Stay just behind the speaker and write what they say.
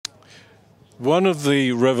One of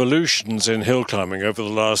the revolutions in hill climbing over the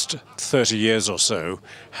last 30 years or so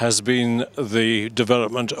has been the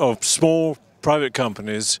development of small private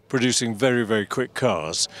companies producing very, very quick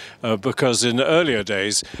cars, because in earlier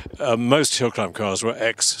days most hill climb cars were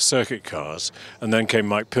ex-circuit cars, and then came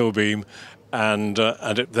Mike Pilbeam, and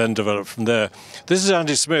it then developed from there. This is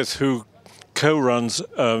Andy Smith, who co-runs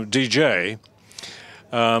DJ,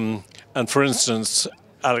 and for instance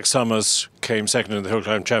Alex Summers came second in the Hill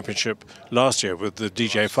Climb Championship last year with the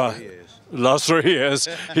DJ Last 3 years.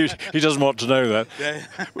 He doesn't want to know that.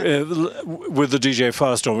 With the DJ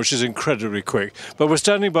Firestorm, which is incredibly quick. But we're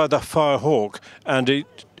standing by the Firehawk, and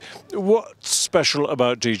what's special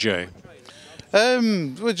about DJ?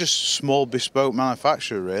 We're just a small bespoke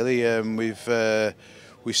manufacturer, really.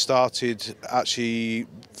 We started, actually,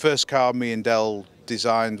 first car me and Del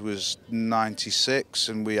designed was 96,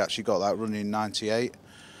 and we actually got that running in 98.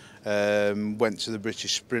 Went to the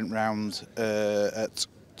British Sprint Round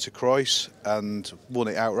to Croyce and won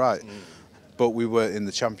it outright. But we weren't in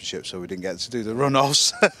the championship, so we didn't get to do the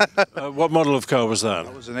runoffs. What model of car was that?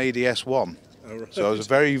 That was an ADS1. Oh, right. So it was a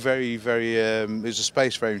very, it was a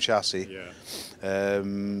space frame chassis,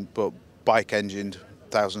 but bike engined,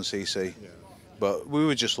 1000cc. Yeah. But we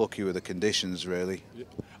were just lucky with the conditions, really.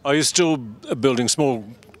 Are you still building small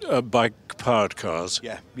bike-powered cars?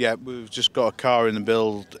 Yeah. We've just got a car in the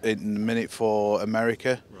build in a minute for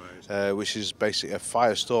America, right. Which is basically a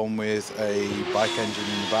Firestorm with a bike engine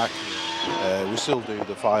in the back. We still do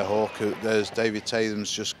the Firehawk. There's David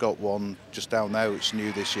Tatham's just got one just down there, which is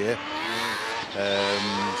new this year.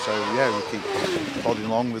 So yeah, we keep plodding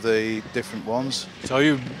along with the different ones. So are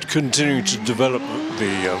you continuing to develop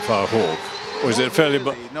the Firehawk? Or is it fairly?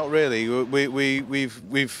 Not really.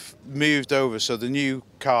 We've moved over. So the new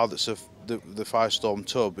car that's the Firestorm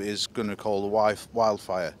Tub is going to call the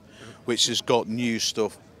Wildfire, which has got new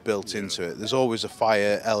stuff built into it. There's always a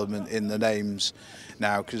fire element in the names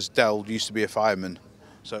now, because Del used to be a fireman,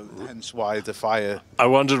 so hence why the fire. I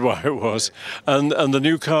wondered why it was. And the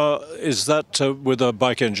new car, is that with a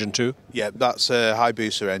bike engine too? Yeah, that's a high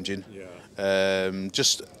booster engine. Yeah.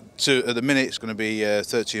 At the minute it's going to be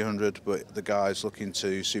 1300, but the guy's looking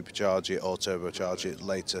to supercharge it or turbocharge it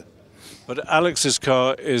later. But Alex's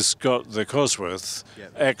car has got the Cosworth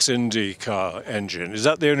XND car engine. Is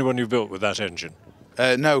that the only one you built with that engine?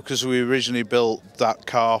 No, because we originally built that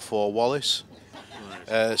car for Wallace.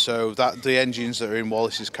 Right. So the engines that are in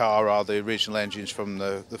Wallace's car are the original engines from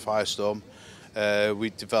the Firestorm.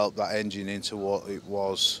 We developed that engine into what it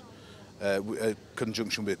was, in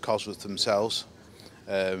conjunction with Cosworth themselves.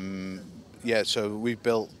 So we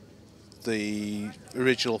built the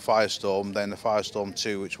original Firestorm, then the Firestorm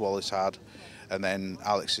 2, which Wallace had, and then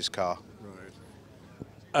Alex's car.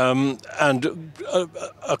 Right. And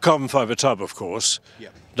a carbon fibre tub, of course,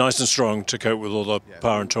 nice and strong to cope with all the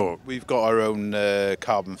power and torque. We've got our own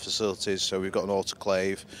carbon facilities, so we've got an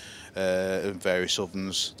autoclave and various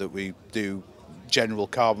ovens that we do general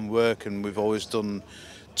carbon work, and we've always done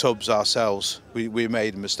tubs ourselves. We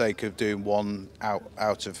made a mistake of doing one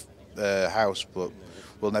out of house, but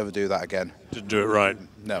we'll never do that again. Didn't do it right.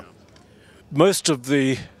 No. Most of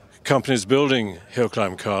the companies building hill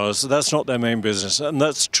climb cars, that's not their main business, and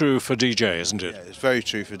that's true for DJ, isn't it? Yeah, it's very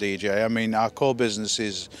true for DJ. I mean, our core business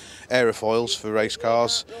is aerofoils for race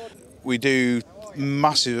cars. We do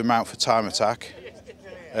massive amount for Time Attack,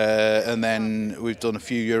 and then we've done a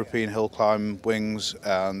few European hill climb wings,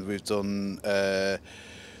 and we've done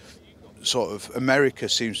sort of America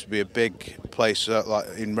seems to be a big place like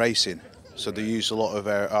in racing, so they use a lot of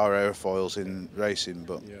our aerofoils in racing.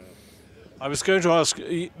 But I was going to ask,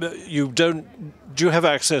 do you have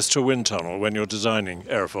access to a wind tunnel when you're designing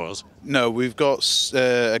aerofoils? No, we've got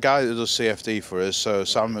a guy that does CFD for us, so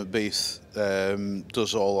Sam McBeath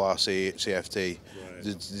does all our CFD,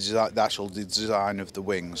 right. the actual design of the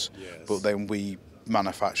wings, but then we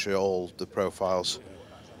manufacture all the profiles.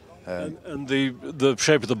 And the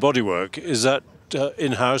shape of the bodywork, is that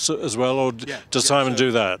in-house as well, or does Simon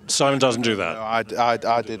do that? Simon doesn't do that? No,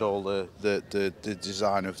 I did all the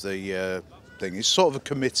design of the thing. It's sort of a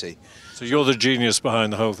committee. So you're the genius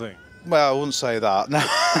behind the whole thing? Well, I wouldn't say that. No,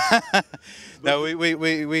 no,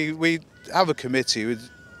 we have a committee. We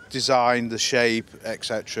design the shape,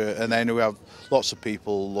 etc., and then we have lots of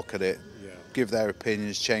people look at it, give their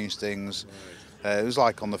opinions, change things. Right. It was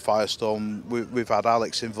like on the Firestorm, we've had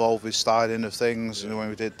Alex involved with styling of things, and when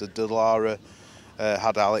we did the Dallara,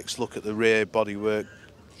 had Alex look at the rear bodywork,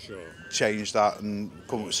 change that and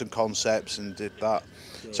come up with some concepts and did that.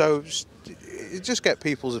 So you just get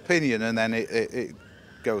people's opinion, and then it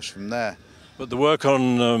goes from there. But the work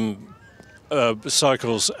on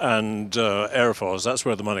cycles and aerofoils, that's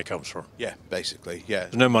where the money comes from. Yeah, basically, yeah.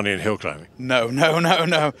 There's no money in hill climbing. No.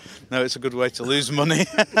 It's a good way to lose money.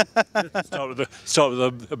 Start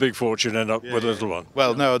with a big fortune, end up with a little one.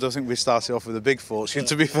 Well, no, I don't think we started off with a big fortune,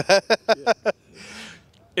 to be fair.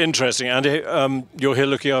 Interesting. Andy, you're here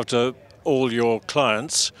looking after all your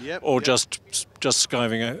clients, just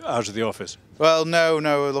skiving out of the office? Well, no,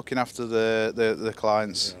 we're looking after the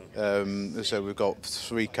clients. So we've got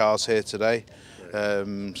 3 cars here today.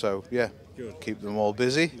 So yeah, good. Keep them all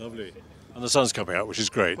busy. Lovely. And the sun's coming out, which is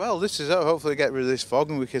great. Well, this is it. Hopefully get rid of this fog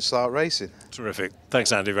and we can start racing. Terrific.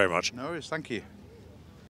 Thanks, Andy, very much. No worries, thank you.